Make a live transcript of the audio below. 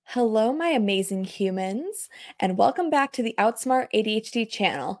Hello, my amazing humans, and welcome back to the Outsmart ADHD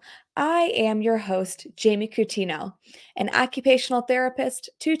channel. I am your host, Jamie Cutino, an occupational therapist,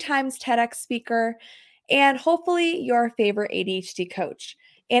 2 times TEDx speaker, and hopefully your favorite ADHD coach.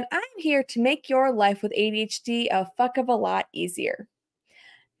 And I'm here to make your life with ADHD a fuck of a lot easier.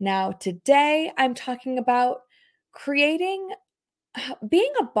 Now, today I'm talking about creating,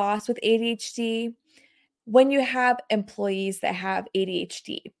 being a boss with ADHD when you have employees that have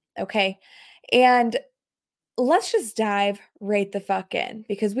ADHD. Okay. And let's just dive right the fuck in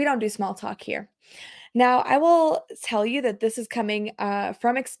because we don't do small talk here. Now, I will tell you that this is coming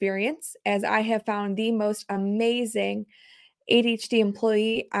from experience as I have found the most amazing ADHD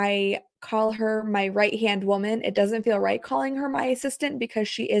employee. I call her my right hand woman. It doesn't feel right calling her my assistant because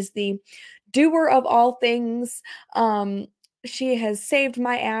she is the doer of all things. Um, she has saved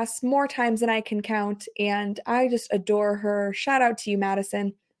my ass more times than I can count, and I just adore her. Shout out to you,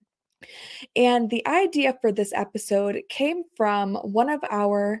 Madison. And the idea for this episode came from one of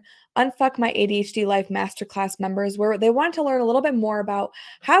our Unfuck My ADHD Life Masterclass members, where they wanted to learn a little bit more about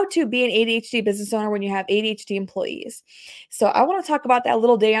how to be an ADHD business owner when you have ADHD employees. So I want to talk about that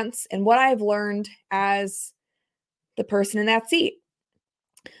little dance and what I've learned as the person in that seat.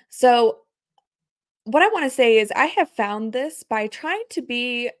 So what I want to say is I have found this by trying to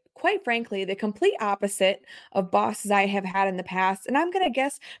be, quite frankly, the complete opposite of bosses I have had in the past. And I'm going to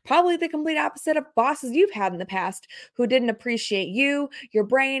guess probably the complete opposite of bosses you've had in the past who didn't appreciate you, your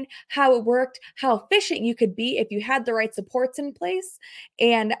brain, how it worked, how efficient you could be if you had the right supports in place.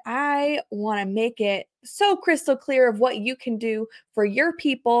 And I want to make it so crystal clear of what you can do for your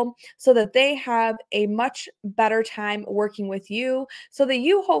people so that they have a much better time working with you, so that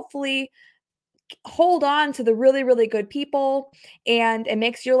you hopefully hold on to the really, really good people, and it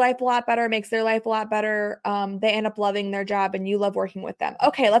makes your life a lot better, makes their life a lot better. They end up loving their job and you love working with them.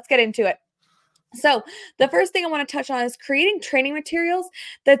 Okay, let's get into it. So, the first thing I want to touch on is creating training materials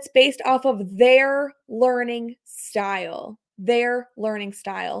that's based off of their learning style. Their learning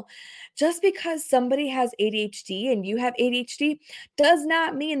style. Just because somebody has ADHD and you have ADHD does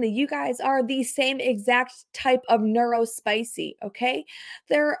not mean that you guys are the same exact type of neurospicy, okay?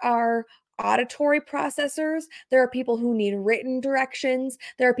 There are auditory processors. There are people who need written directions.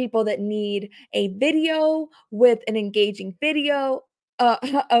 There are people that need a video with an engaging video,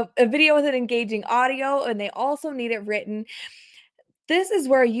 a video with an engaging audio, and they also need it written. This is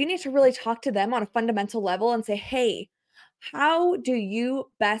where you need to really talk to them on a fundamental level and say, hey, how do you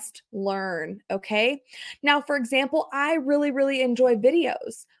best learn? Okay. Now, for example, I really, really enjoy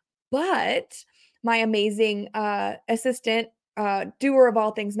videos, but my amazing assistant, doer of all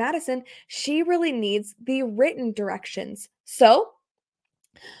things, Madison, she really needs the written directions. So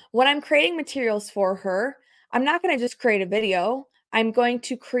when I'm creating materials for her, I'm not going to just create a video. I'm going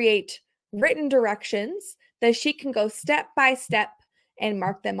to create written directions that she can go step by step and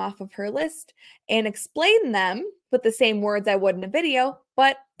mark them off of her list and explain them with the same words I would in a video,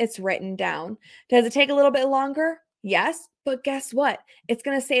 but it's written down. Does it take a little bit longer? Yes, but guess what? It's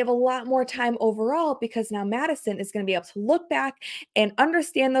going to save a lot more time overall because now Madison is going to be able to look back and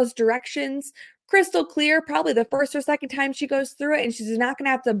understand those directions crystal clear, probably the first or second time she goes through it, and she's not going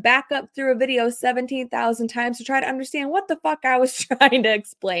to have to back up through a video 17,000 times to try to understand what the fuck I was trying to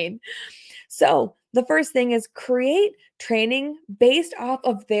explain. So, the first thing is create training based off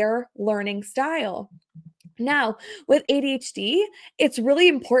of their learning style. Now, with ADHD, it's really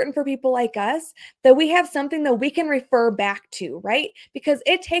important for people like us that we have something that we can refer back to, right? Because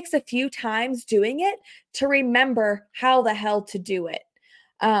it takes a few times doing it to remember how the hell to do it.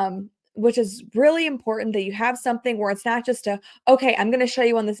 Which is really important that you have something where it's not just okay, I'm going to show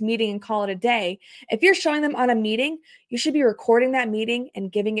you on this meeting and call it a day. If you're showing them on a meeting, you should be recording that meeting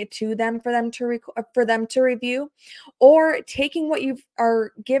and giving it to them for them to review, or taking what you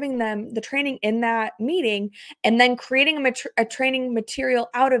are giving them, the training in that meeting, and then creating a training material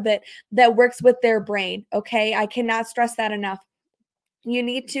out of it that works with their brain. Okay, I cannot stress that enough. You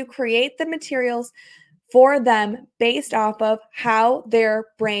need to create the materials for them based off of how their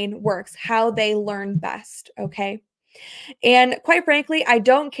brain works, how they learn best, okay? And quite frankly, I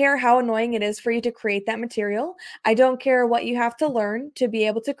don't care how annoying it is for you to create that material. I don't care what you have to learn to be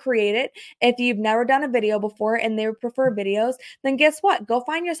able to create it. If you've never done a video before and they prefer videos, then guess what? Go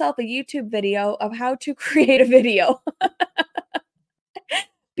find yourself a YouTube video of how to create a video.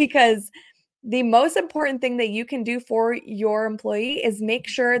 Because the most important thing that you can do for your employee is make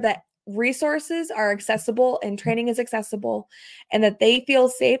sure that resources are accessible and training is accessible and that they feel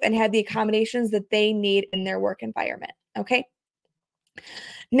safe and have the accommodations that they need in their work environment. Okay.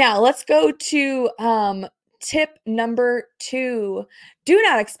 Now let's go to tip number 2, do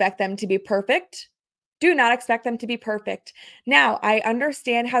not expect them to be perfect. Do not expect them to be perfect. Now, I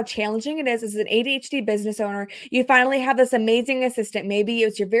understand how challenging it is as an ADHD business owner. You finally have this amazing assistant. Maybe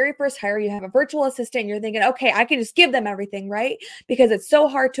it's your very first hire. You have a virtual assistant. And you're thinking, okay, I can just give them everything, right? Because it's so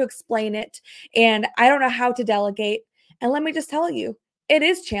hard to explain it. And I don't know how to delegate. And let me just tell you, it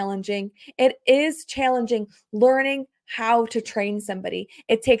is challenging. It is challenging learning how to train somebody.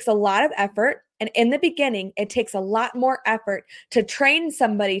 It takes a lot of effort. And in the beginning, it takes a lot more effort to train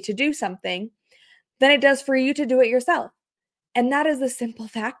somebody to do something than it does for you to do it yourself. And that is the simple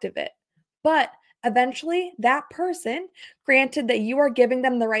fact of it. But eventually, that person, granted that you are giving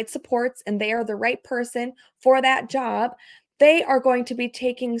them the right supports and they are the right person for that job, they are going to be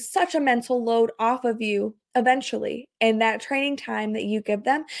taking such a mental load off of you eventually. And that training time that you give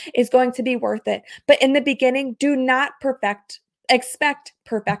them is going to be worth it. But in the beginning, do not expect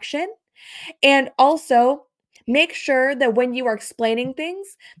perfection. And also, make sure that when you are explaining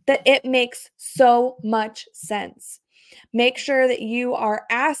things that it makes so much sense. Make sure that you are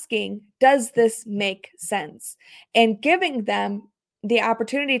asking, does this make sense? And giving them the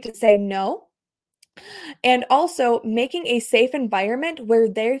opportunity to say no. And also making a safe environment where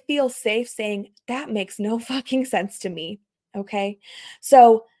they feel safe saying, that makes no fucking sense to me. Okay.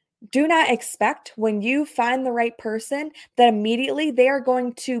 So do not expect when you find the right person that immediately they are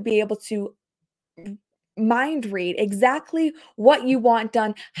going to be able to mind read exactly what you want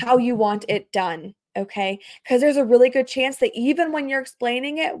done, how you want it done. Okay. Because there's a really good chance that even when you're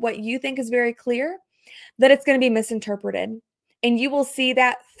explaining it, what you think is very clear, that it's going to be misinterpreted. And you will see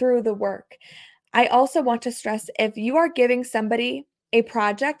that through the work. I also want to stress if you are giving somebody a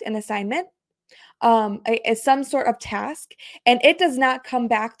project, an assignment, some sort of task, and it does not come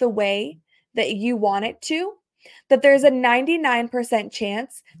back the way that you want it to, that there's a 99%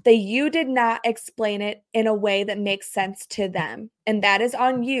 chance that you did not explain it in a way that makes sense to them. And that is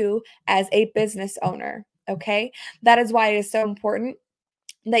on you as a business owner. Okay. That is why it is so important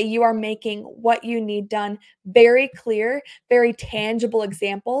that you are making what you need done very clear, very tangible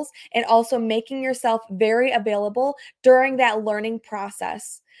examples, and also making yourself very available during that learning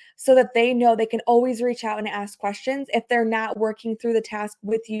process so that they know they can always reach out and ask questions if they're not working through the task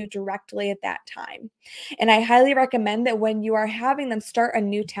with you directly at that time. And I highly recommend that when you are having them start a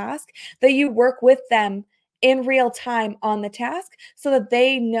new task, that you work with them in real time on the task so that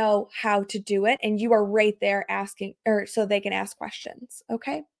they know how to do it and you are right there asking or so they can ask questions.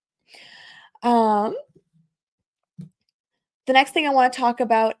 Okay. Um, the next thing I want to talk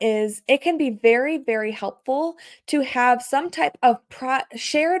about is it can be very, very helpful to have some type of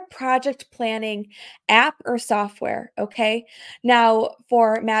shared project planning app or software. Okay. Now,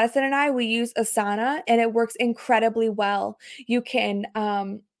 for Madison and I, we use Asana and it works incredibly well. You can,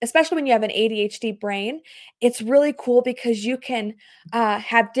 especially when you have an ADHD brain, it's really cool because you can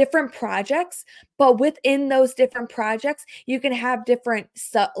have different projects, but within those different projects, you can have different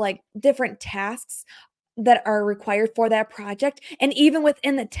tasks that are required for that project. And even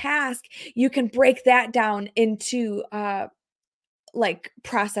within the task, you can break that down into like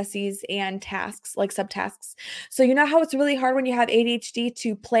processes and tasks, like subtasks. So you know how it's really hard when you have ADHD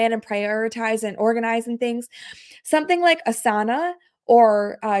to plan and prioritize and organize and things? Something like Asana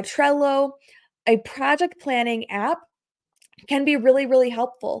or Trello, a project planning app can be really, really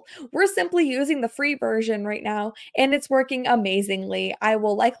helpful. We're simply using the free version right now, and it's working amazingly. I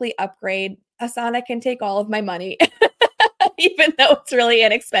will likely upgrade. Asana can take all of my money, even though it's really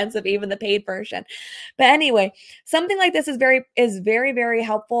inexpensive, even the paid version. But anyway, something like this is very, very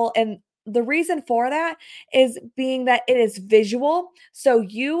helpful. And the reason for that is being that it is visual. So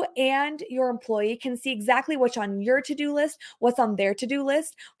you and your employee can see exactly what's on your to-do list, what's on their to-do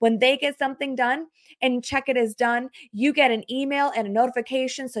list. When they get something done and check it as done, you get an email and a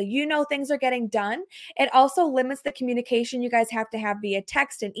notification so you know things are getting done. It also limits the communication you guys have to have via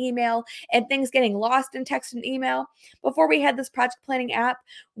text and email and things getting lost in text and email. Before we had this project planning app,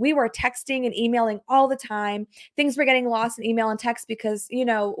 we were texting and emailing all the time. Things were getting lost in email and text because,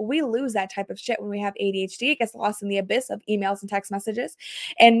 we lose that type of shit when we have ADHD. It gets lost in the abyss of emails and text messages.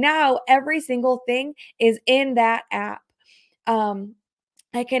 And now every single thing is in that app.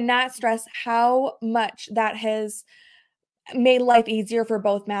 I cannot stress how much that has made life easier for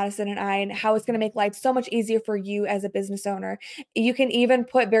both Madison and I, and how it's going to make life so much easier for you as a business owner. You can even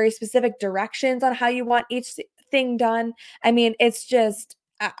put very specific directions on how you want each thing done. I mean, it's just,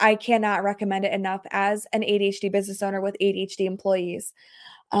 I cannot recommend it enough as an ADHD business owner with ADHD employees.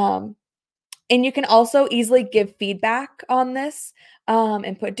 Um, And you can also easily give feedback on this,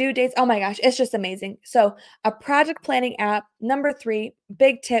 and put due dates. Oh my gosh, it's just amazing. So, a project planning app, number 3,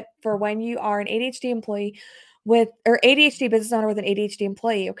 big tip for when you are an ADHD employee or ADHD business owner with an ADHD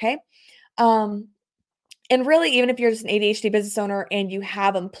employee, okay? Um, and really, even if you're just an ADHD business owner and you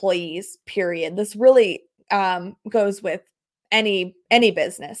have employees, period, this really goes with any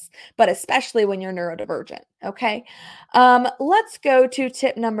business, but especially when you're neurodivergent. Okay, let's go to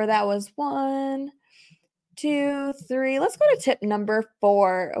tip number. That was 1, 2, 3. Let's go to tip number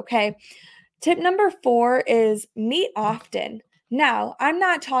 4. Okay, tip number 4 is meet often. Now, I'm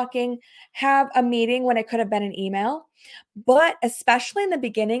not talking have a meeting when it could have been an email, but especially in the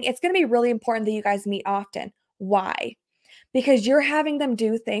beginning, it's going to be really important that you guys meet often. Why? Because you're having them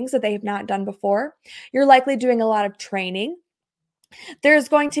do things that they have not done before. You're likely doing a lot of training. There's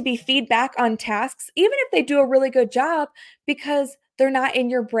going to be feedback on tasks, even if they do a really good job, because they're not in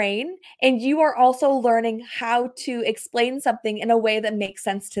your brain. And you are also learning how to explain something in a way that makes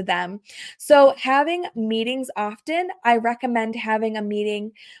sense to them. So, having meetings often, I recommend having a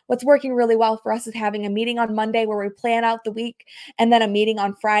meeting. What's working really well for us is having a meeting on Monday where we plan out the week, and then a meeting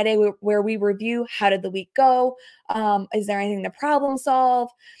on Friday where we review how did the week go? Is there anything to problem solve?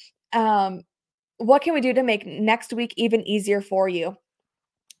 Um, what can we do to make next week even easier for you?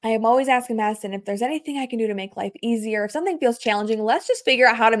 I am always asking Madison if there's anything I can do to make life easier. If something feels challenging, let's just figure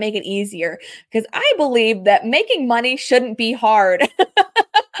out how to make it easier. Because I believe that making money shouldn't be hard.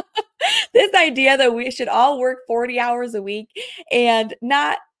 This idea that we should all work 40 hours a week and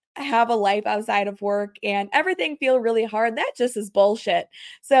not have a life outside of work and everything feel really hard, that just is bullshit.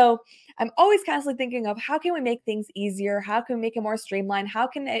 So I'm always constantly thinking of how can we make things easier? How can we make it more streamlined? How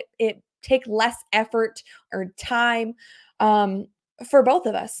can it take less effort or time for both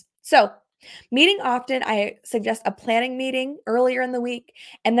of us? So meeting often, I suggest a planning meeting earlier in the week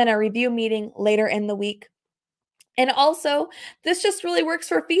and then a review meeting later in the week. And also, this just really works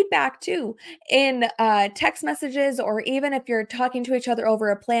for feedback too. In text messages, or even if you're talking to each other over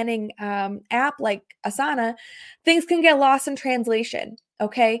a planning app like Asana, things can get lost in translation.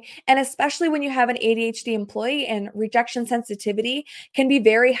 Okay. And especially when you have an ADHD employee, and rejection sensitivity can be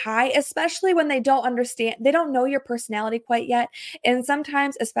very high, especially when they don't understand, they don't know your personality quite yet. And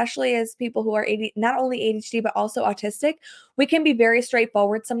sometimes, especially as people who are not only ADHD, but also autistic, we can be very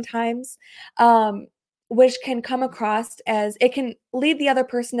straightforward sometimes. Which can come across as it can lead the other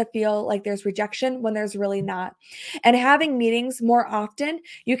person to feel like there's rejection when there's really not. And having meetings more often,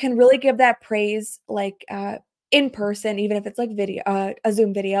 you can really give that praise like in person, even if it's like video, a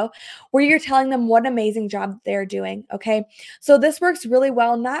Zoom video, where you're telling them what an amazing job they're doing. Okay. So this works really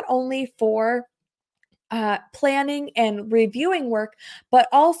well, not only for planning and reviewing work, but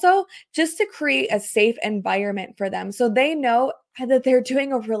also just to create a safe environment for them so they know that they're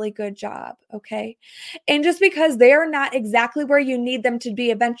doing a really good job. Okay. And just because they are not exactly where you need them to be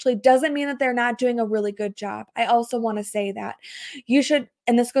eventually doesn't mean that they're not doing a really good job. I also want to say that you should,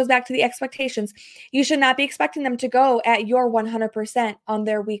 and this goes back to the expectations, you should not be expecting them to go at your 100% on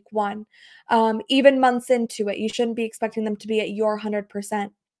their week 1. Even months into it, you shouldn't be expecting them to be at your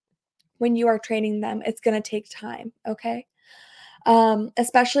 100% when you are training them. It's going to take time. Okay.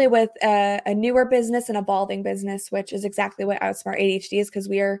 Especially with a newer business and evolving business, which is exactly what Outsmart ADHD is, because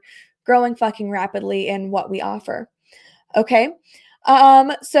we are growing fucking rapidly in what we offer. Okay.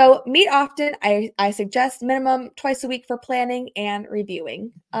 So meet often. I suggest minimum twice a week for planning and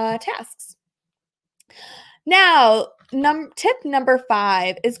reviewing tasks. Now, tip number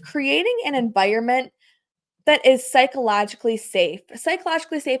 5 is creating an environment that is psychologically safe. A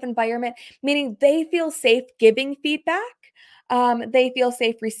psychologically safe environment, meaning they feel safe giving feedback. They feel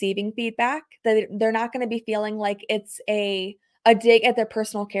safe receiving feedback, that they're not going to be feeling like it's a dig at their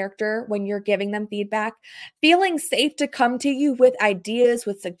personal character when you're giving them feedback. Feeling safe to come to you with ideas,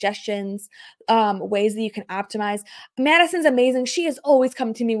 with suggestions, ways that you can optimize. Madison's amazing. She is always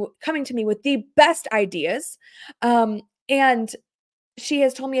coming to me with the best ideas. And she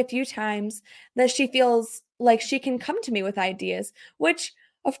has told me a few times that she feels like she can come to me with ideas, which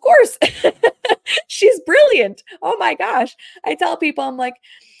of course she's brilliant. Oh my gosh. I tell people, I'm like,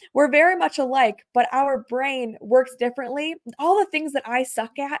 we're very much alike, but our brain works differently. All the things that I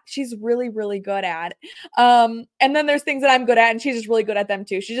suck at, she's really, really good at. And then there's things that I'm good at, and she's just really good at them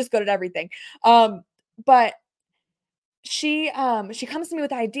too. She's just good at everything. But she comes to me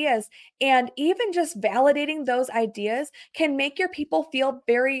with ideas, and even just validating those ideas can make your people feel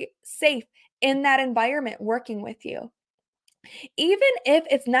very safe in that environment working with you, even if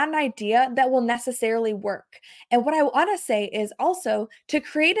it's not an idea that will necessarily work. And what I want to say is also to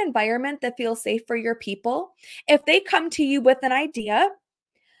create an environment that feels safe for your people. If they come to you with an idea,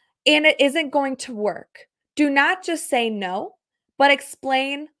 and it isn't going to work, do not just say no, but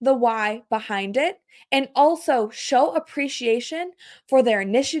explain the why behind it and also show appreciation for their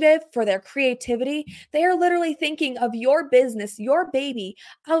initiative, for their creativity. They are literally thinking of your business, your baby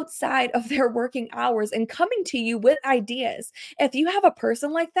outside of their working hours and coming to you with ideas. If you have a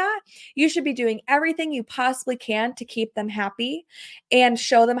person like that, you should be doing everything you possibly can to keep them happy and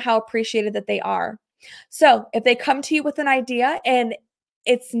show them how appreciated that they are. So, if they come to you with an idea and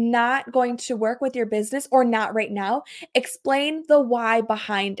it's not going to work with your business or not right now, explain the why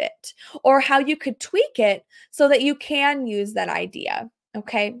behind it or how you could tweak it so that you can use that idea.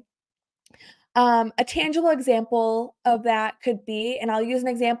 Okay. A tangible example of that could be, and I'll use an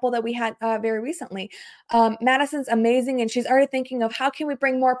example that we had very recently. Madison's amazing, and she's already thinking of how can we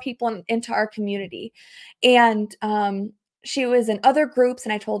bring more people into our community. And she was in other groups,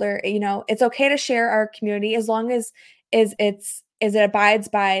 and I told her, it's okay to share our community as long as it abides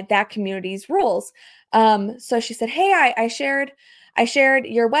by that community's rules. So she said, "Hey, I shared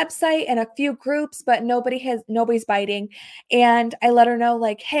your website in a few groups, but nobody's biting." And I let her know,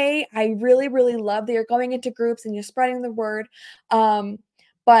 like, "Hey, I really, really love that you're going into groups and you're spreading the word.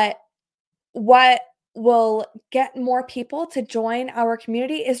 But what will get more people to join our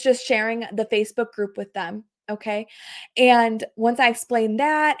community is just sharing the Facebook group with them." Okay. And once I explained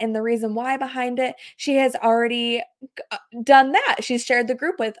that and the reason why behind it, she has already done that. She's shared the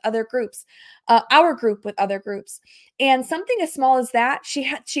group with other groups, our group with other groups. And something as small as that,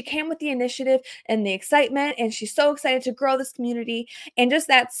 she came with the initiative and the excitement, and she's so excited to grow this community. And just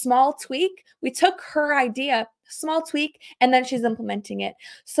that small tweak, we took her idea, small tweak, and then she's implementing it.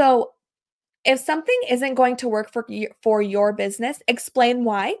 So if something isn't going to work for your business, explain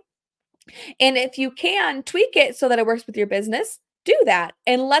why. And if you can tweak it so that it works with your business, do that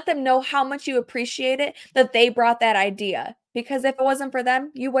and let them know how much you appreciate it that they brought that idea. Because if it wasn't for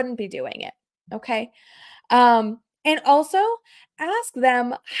them, you wouldn't be doing it. Okay. And also ask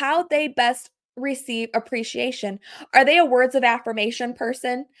them how they best receive appreciation. Are they a words of affirmation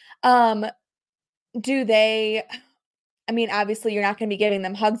person? Um, do they I mean, obviously, you're not gonna be giving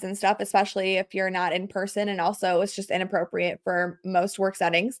them hugs and stuff, especially if you're not in person, and also it's just inappropriate for most work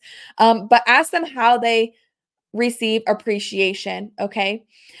settings. But ask them how they receive appreciation, okay?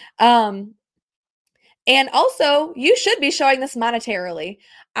 Um, and also, you should be showing this monetarily.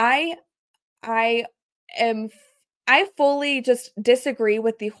 I I am I fully just disagree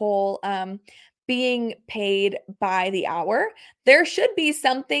with the whole being paid by the hour. There should be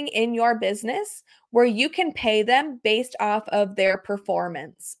something in your business where you can pay them based off of their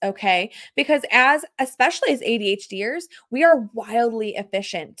performance, okay? Because especially as ADHDers, we are wildly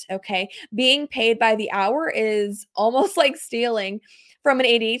efficient, okay? Being paid by the hour is almost like stealing from an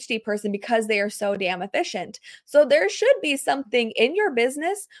ADHD person because they are so damn efficient. So there should be something in your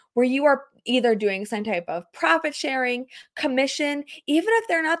business where you are either doing some type of profit sharing, commission, even if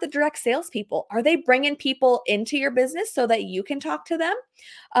they're not the direct salespeople. Are they bringing people into your business so that you can talk to them?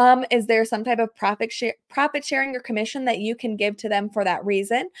 Is there some type of profit sharing or commission that you can give to them for that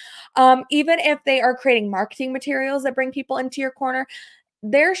reason? Even if they are creating marketing materials that bring people into your corner,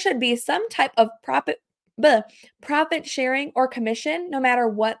 there should be some type of profit sharing or commission, no matter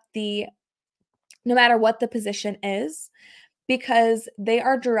what the position is, because they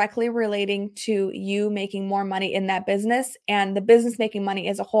are directly relating to you making more money in that business and the business making money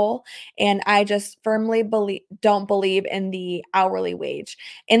as a whole. And I just firmly don't believe in the hourly wage.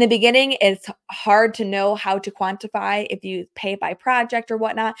 In the beginning, it's hard to know how to quantify if you pay by project or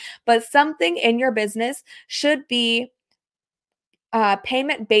whatnot, but something in your business should be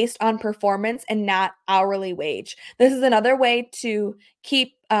payment based on performance and not hourly wage. This is another way to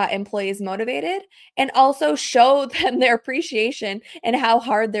keep employees motivated and also show them their appreciation and how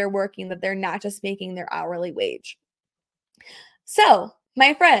hard they're working, that they're not just making their hourly wage. So,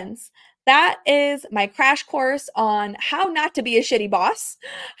 my friends, that is my crash course on how not to be a shitty boss,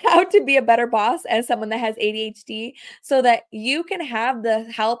 how to be a better boss as someone that has ADHD so that you can have the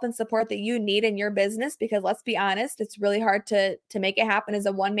help and support that you need in your business, because let's be honest, it's really hard to make it happen as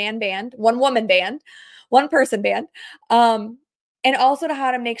a one-man band, one-woman band, one-person band. Um and also to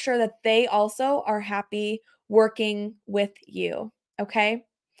how to make sure that they also are happy working with you, okay?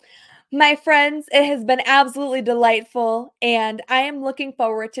 My friends, it has been absolutely delightful, and I am looking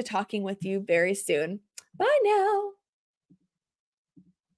forward to talking with you very soon. Bye now.